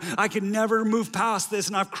failed, and I could never move past this,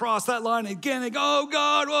 and I've crossed that line again, and go, oh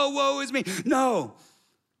God, woe is me. No,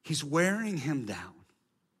 he's wearing him down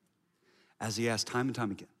as he asked time and time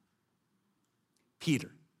again, Peter,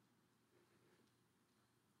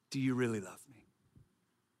 do you really love me?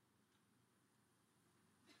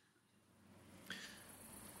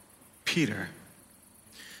 Peter,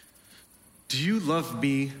 do you love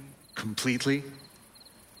me completely?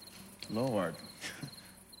 Lord,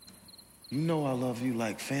 you know I love you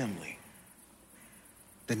like family.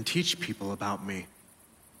 Then teach people about me.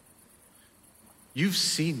 You've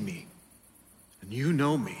seen me, and you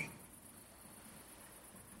know me.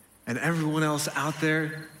 And everyone else out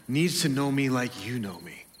there needs to know me like you know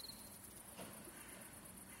me.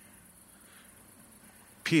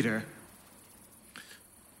 Peter,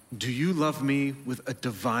 do you love me with a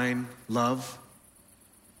divine love?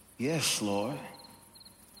 Yes, Lord.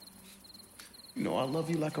 You know I love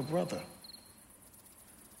you like a brother.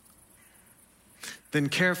 Then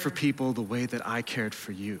care for people the way that I cared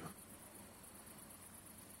for you.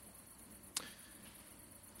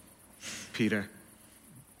 Peter,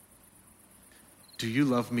 do you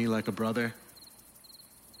love me like a brother?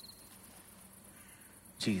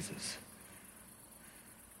 Jesus.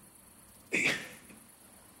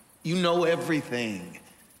 You know everything.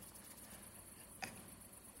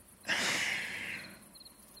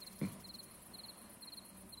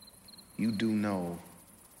 You do know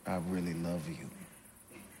I really love you.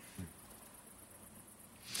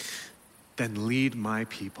 Then lead my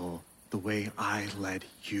people the way I led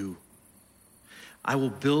you. I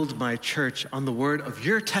will build my church on the word of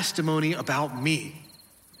your testimony about me,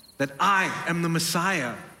 that I am the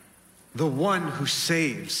Messiah, the one who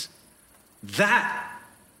saves. That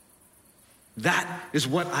is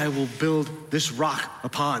what I will build this rock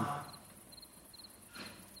upon.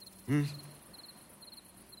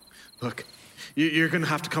 Look, you're going to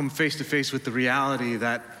have to come face to face with the reality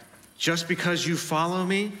that just because you follow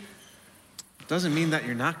me doesn't mean that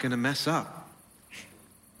you're not going to mess up.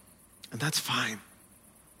 And that's fine.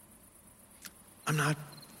 I'm not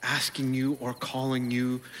asking you or calling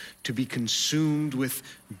you to be consumed with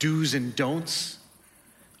do's and don'ts.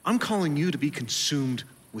 I'm calling you to be consumed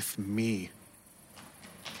with me.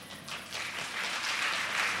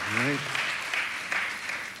 All right?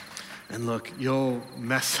 And look, you'll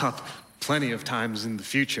mess up plenty of times in the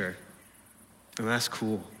future, and that's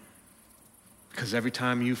cool. Because every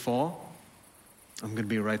time you fall, I'm going to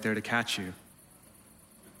be right there to catch you.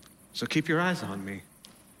 So keep your eyes on me.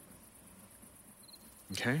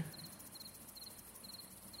 Okay?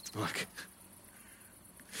 Look,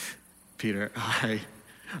 Peter, I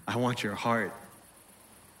want your heart.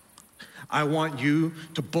 I want you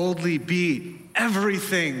to boldly be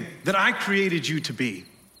everything that I created you to be.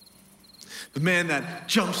 The man that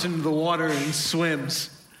jumps into the water and swims.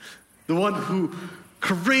 The one who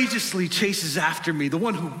courageously chases after me. The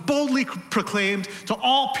one who boldly proclaimed to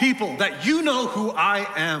all people that you know who I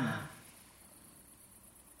am.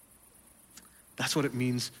 That's what it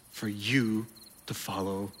means for you to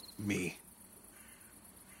follow me.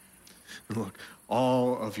 And look,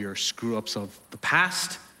 all of your screw-ups of the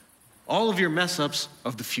past, all of your mess-ups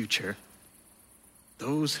of the future,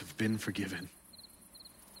 those have been forgiven.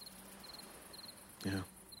 Yeah.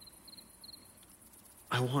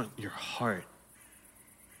 I want your heart.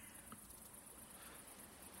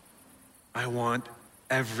 I want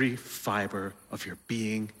every fiber of your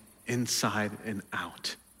being, inside and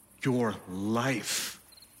out, your life,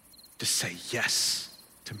 to say yes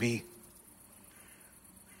to me.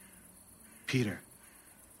 Peter,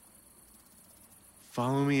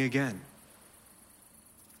 follow me again.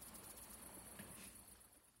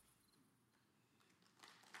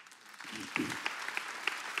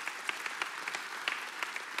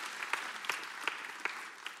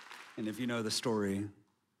 And if you know the story,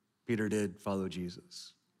 Peter did follow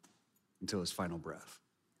Jesus until his final breath.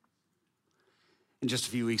 And just a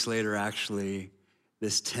few weeks later, actually,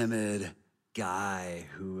 this timid guy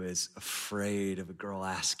who is afraid of a girl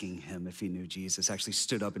asking him if he knew Jesus actually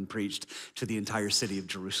stood up and preached to the entire city of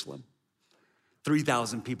Jerusalem.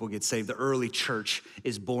 3,000 people get saved. The early church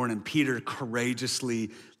is born, and Peter courageously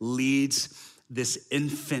leads this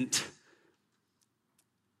infant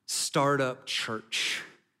startup church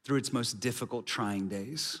through its most difficult, trying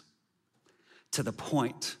days, to the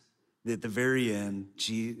point that at the very end,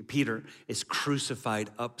 Peter is crucified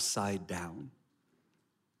upside down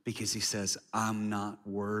because he says, I'm not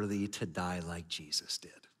worthy to die like Jesus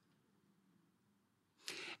did.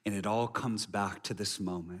 And it all comes back to this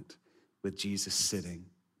moment with Jesus sitting,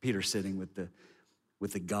 Peter sitting with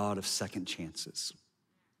the God of second chances.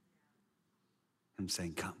 Him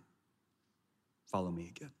saying, come, follow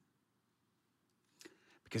me again.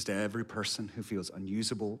 Because to every person who feels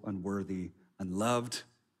unusable, unworthy, unloved,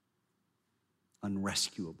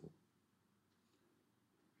 unrescuable,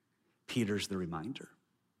 Peter's the reminder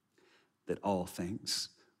that all things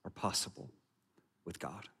are possible with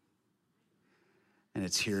God. And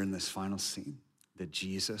it's here in this final scene that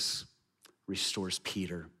Jesus restores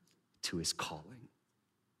Peter to his calling.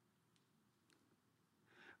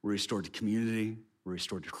 We're restored to community, we're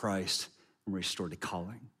restored to Christ, and we're restored to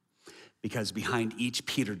calling. Because behind each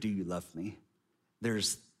Peter, do you love me?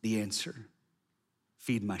 There's the answer.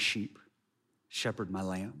 Feed my sheep, shepherd my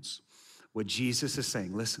lambs. What Jesus is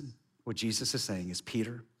saying, listen, what Jesus is saying is,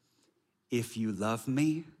 Peter, if you love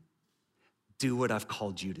me, do what I've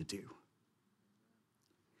called you to do.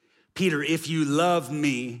 Peter, if you love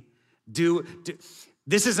me, do.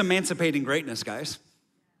 This is emancipating greatness, guys.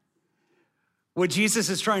 What Jesus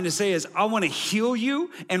is trying to say is, I want to heal you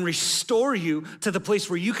and restore you to the place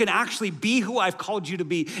where you can actually be who I've called you to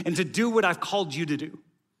be and to do what I've called you to do.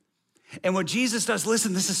 And what Jesus does,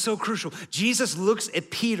 listen, this is so crucial. Jesus looks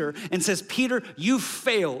at Peter and says, Peter, you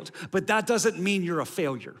failed, but that doesn't mean you're a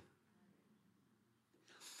failure.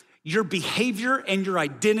 Your behavior and your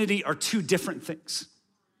identity are two different things.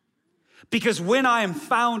 Because when I am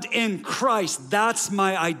found in Christ, that's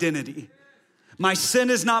my identity. My sin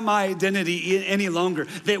is not my identity any longer.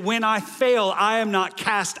 That when I fail, I am not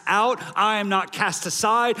cast out. I am not cast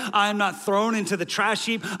aside. I am not thrown into the trash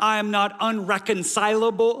heap. I am not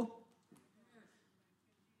unreconcilable.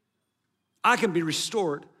 I can be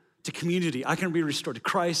restored to community. I can be restored to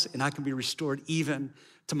Christ, and I can be restored even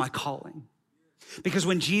to my calling. Because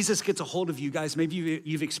when Jesus gets a hold of you guys, maybe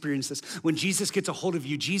you've experienced this. When Jesus gets a hold of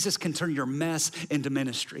you, Jesus can turn your mess into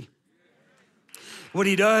ministry. What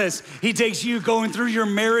he does, he takes you going through your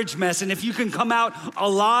marriage mess, and if you can come out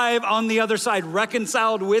alive on the other side,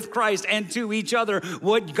 reconciled with Christ and to each other,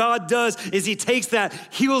 what God does is he takes that,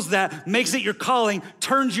 heals that, makes it your calling,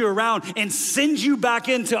 turns you around, and sends you back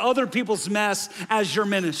into other people's mess as your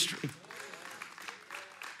ministry.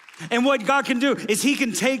 And what God can do is he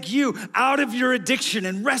can take you out of your addiction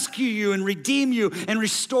and rescue you and redeem you and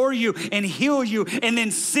restore you and heal you and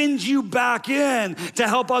then send you back in to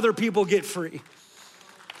help other people get free.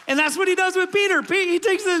 And that's what he does with Peter. He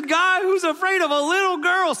takes this guy who's afraid of a little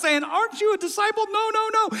girl saying, aren't you a disciple?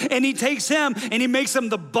 No. And he takes him and he makes him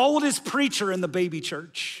the boldest preacher in the baby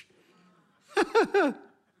church. That's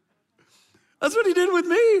what he did with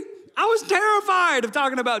me. I was terrified of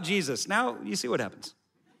talking about Jesus. Now you see what happens.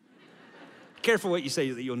 Careful what you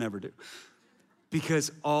say that you'll never do.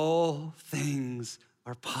 Because all things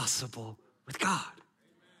are possible with God.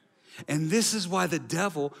 And this is why the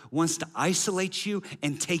devil wants to isolate you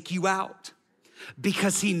and take you out.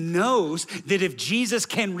 Because he knows that if Jesus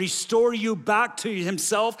can restore you back to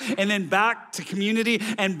himself and then back to community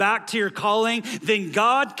and back to your calling, then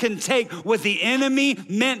God can take what the enemy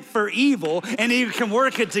meant for evil and he can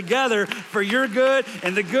work it together for your good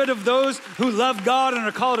and the good of those who love God and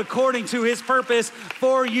are called according to his purpose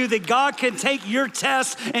for you. That God can take your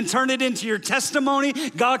test and turn it into your testimony.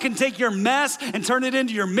 God can take your mess and turn it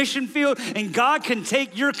into your mission field. And God can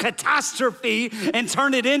take your catastrophe and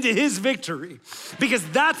turn it into his victory. Because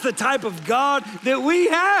that's the type of God that we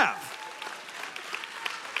have.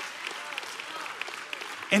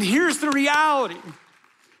 And here's the reality.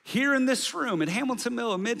 Here in this room, at Hamilton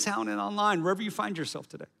Mill, in Midtown, and online, wherever you find yourself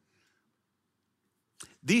today,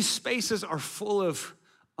 these spaces are full of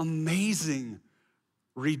amazing,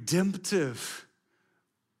 redemptive,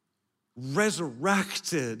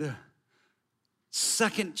 resurrected,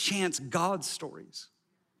 second chance God stories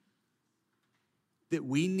that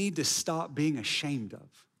we need to stop being ashamed of.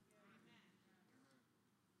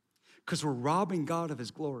 Because we're robbing God of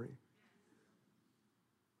his glory.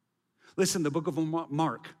 Listen, the book of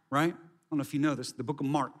Mark, right? I don't know if you know this. The book of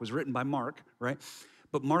Mark was written by Mark, right?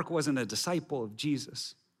 But Mark wasn't a disciple of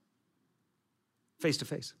Jesus face to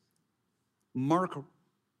face. Mark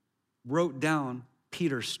wrote down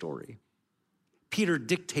Peter's story. Peter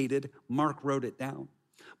dictated, Mark wrote it down.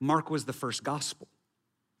 Mark was the first gospel.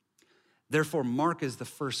 Therefore, Mark is the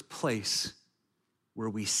first place where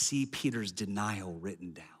we see Peter's denial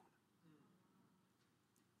written down.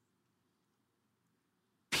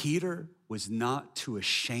 Peter was not too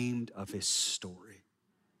ashamed of his story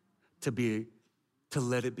to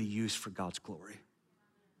let it be used for God's glory.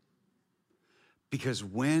 Because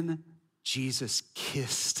when Jesus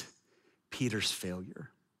kissed Peter's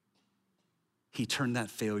failure, he turned that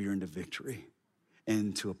failure into victory and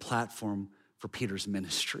into a platform for Peter's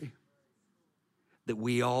ministry that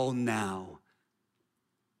we all now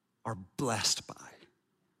are blessed by.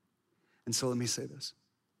 And so let me say this.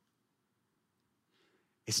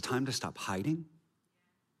 It's time to stop hiding.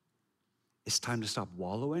 It's time to stop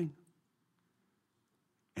wallowing.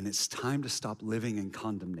 And it's time to stop living in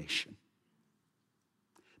condemnation.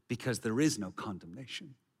 Because there is no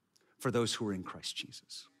condemnation for those who are in Christ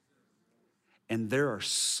Jesus. And there are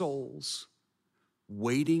souls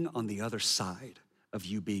waiting on the other side of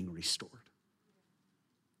you being restored.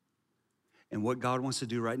 And what God wants to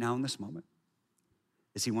do right now in this moment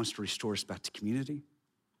is he wants to restore us back to community,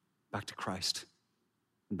 back to Christ,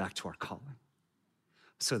 and back to our calling.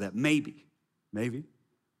 So that maybe,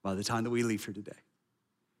 by the time that we leave here today,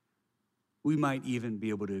 we might even be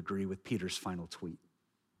able to agree with Peter's final tweet.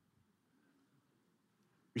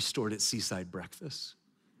 Restored at Seaside Breakfast.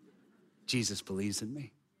 Jesus believes in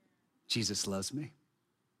me. Jesus loves me.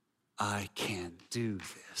 I can do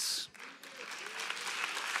this.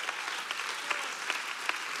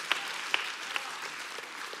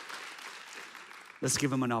 Let's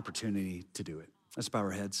give him an opportunity to do it. Let's bow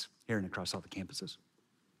our heads here and across all the campuses.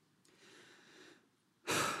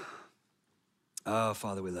 Oh,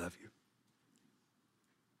 Father, we love you.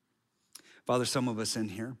 Father, some of us in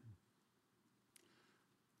here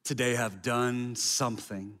today have done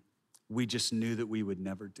something we just knew that we would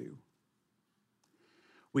never do.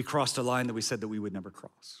 We crossed a line that we said that we would never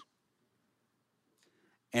cross.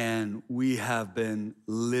 And we have been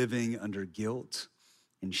living under guilt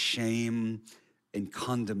and shame and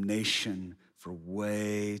condemnation for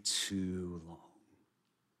way too long.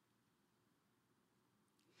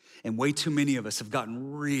 And way too many of us have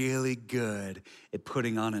gotten really good at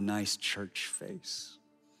putting on a nice church face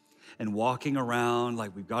and walking around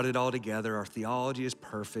like we've got it all together. Our theology is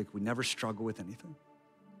perfect. We never struggle with anything.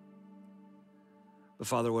 But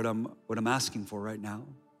Father, what I'm asking for right now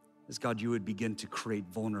is, God, you would begin to create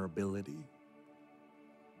vulnerability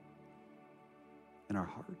in our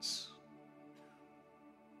hearts.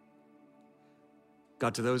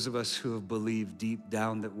 God, to those of us who have believed deep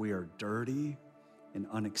down that we are dirty and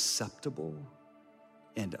unacceptable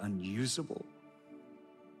and unusable,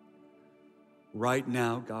 right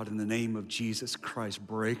now, God, in the name of Jesus Christ,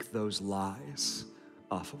 break those lies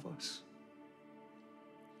off of us.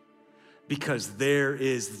 Because there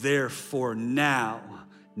is therefore now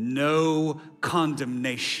no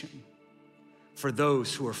condemnation for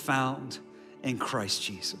those who are found in Christ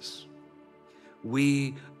Jesus.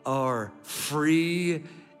 We are free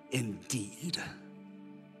indeed.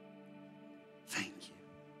 Thank you.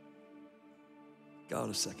 God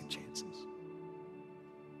of second chances.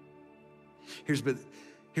 Here's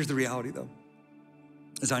the reality though,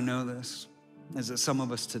 as I know this, is that some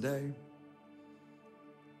of us today,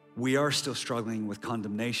 we are still struggling with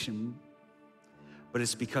condemnation, but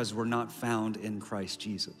it's because we're not found in Christ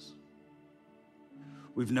Jesus.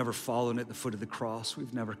 We've never fallen at the foot of the cross.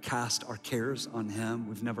 We've never cast our cares on him.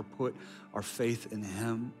 We've never put our faith in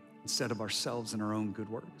him instead of ourselves and our own good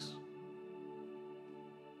works.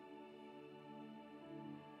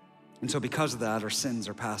 And so because of that, our sins,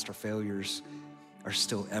 our past, our failures are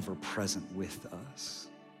still ever present with us.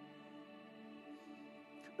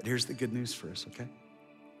 But here's the good news for us, okay?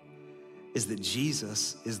 Is that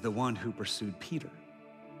Jesus is the one who pursued Peter.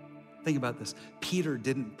 Think about this. Peter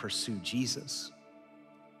didn't pursue Jesus.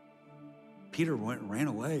 Peter ran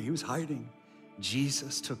away. He was hiding.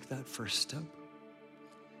 Jesus took that first step.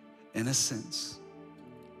 In a sense,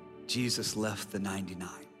 Jesus left the 99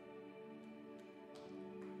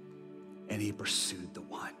 and he pursued the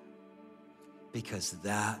one, because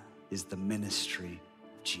that is the ministry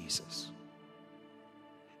of Jesus.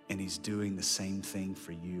 And he's doing the same thing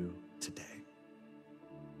for you today.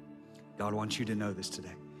 God wants you to know this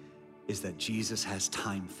today, is that Jesus has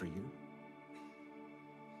time for you.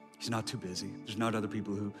 He's not too busy. There's not other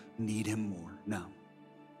people who need him more. No,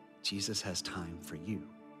 Jesus has time for you.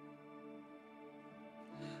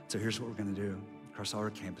 So here's what we're gonna do across all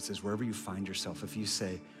our campuses, wherever you find yourself. If you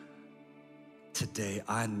say, today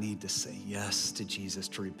I need to say yes to Jesus,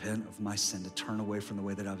 to repent of my sin, to turn away from the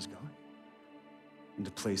way that I was going, and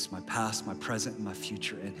to place my past, my present, and my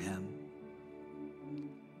future in him,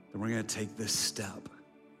 then we're gonna take this step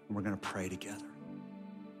and we're gonna pray together.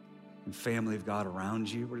 And family of God around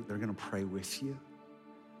you, they're gonna pray with you.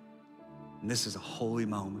 And this is a holy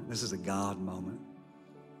moment. This is a God moment.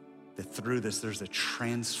 That through this, there's a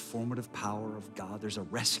transformative power of God. There's a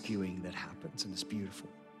rescuing that happens, and it's beautiful.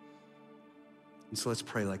 And so let's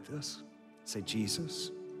pray like this. Say, Jesus,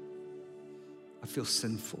 I feel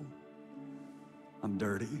sinful. I'm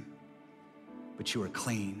dirty, but you are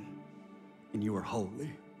clean and you are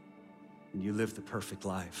holy and you lived the perfect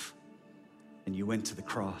life and you went to the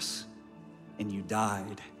cross and you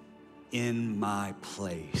died in my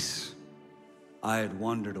place. I had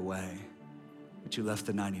wandered away, but you left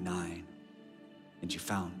the 99 and you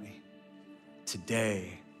found me.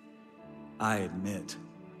 Today, I admit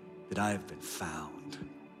that I have been found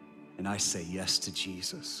and I say yes to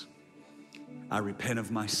Jesus. I repent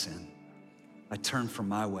of my sin. I turn from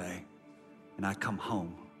my way and I come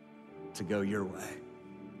home to go your way.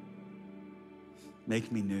 Make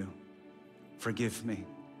me new. Forgive me.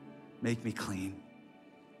 Make me clean.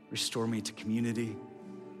 Restore me to community,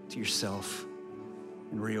 to yourself,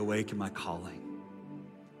 and reawaken my calling,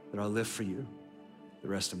 that I'll live for you the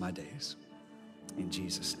rest of my days. In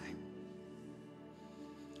Jesus' name.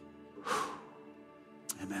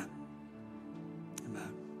 Amen.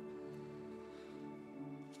 Amen.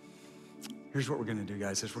 Here's what we're gonna do,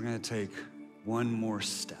 guys, is we're gonna take one more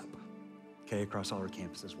step, okay, across all our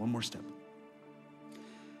campuses, one more step.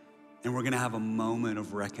 And we're gonna have a moment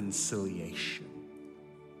of reconciliation.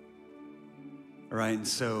 All right, and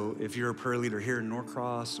so if you're a prayer leader here in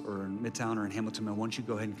Norcross or in Midtown or in Hamilton, why don't you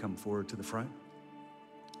go ahead and come forward to the front?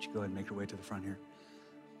 Why don't you go ahead and make your way to the front here?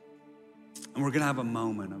 And we're gonna have a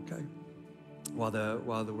moment, okay? While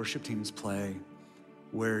the worship teams play,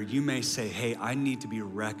 where you may say, hey, I need to be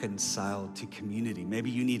reconciled to community. Maybe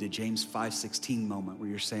you need a James 5:16 moment where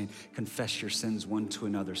you're saying, confess your sins one to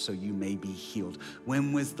another so you may be healed.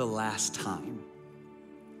 When was the last time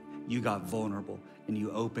you got vulnerable and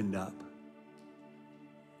you opened up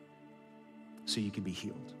so you could be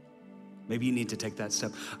healed? Maybe you need to take that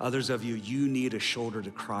step. Others of you, you need a shoulder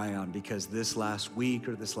to cry on because this last week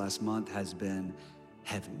or this last month has been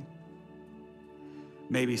heavy.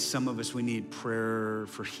 Maybe some of us, we need prayer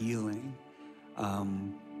for healing.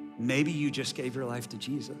 Maybe you just gave your life to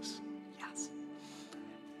Jesus. Yes.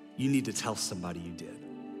 You need to tell somebody you did.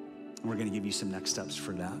 And we're gonna give you some next steps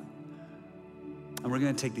for that. And we're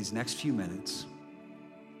gonna take these next few minutes.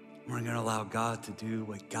 We're gonna allow God to do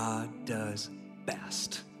what God does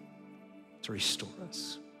best, to restore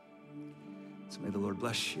us. So may the Lord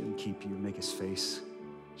bless you and keep you, make his face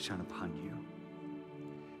shine upon you.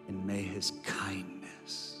 And may his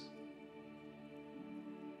kindness,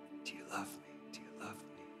 do you love me? Do you love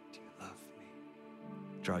me? Do you love me?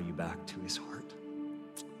 Draw you back to his heart.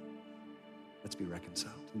 Let's be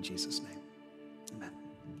reconciled in Jesus' name. Amen.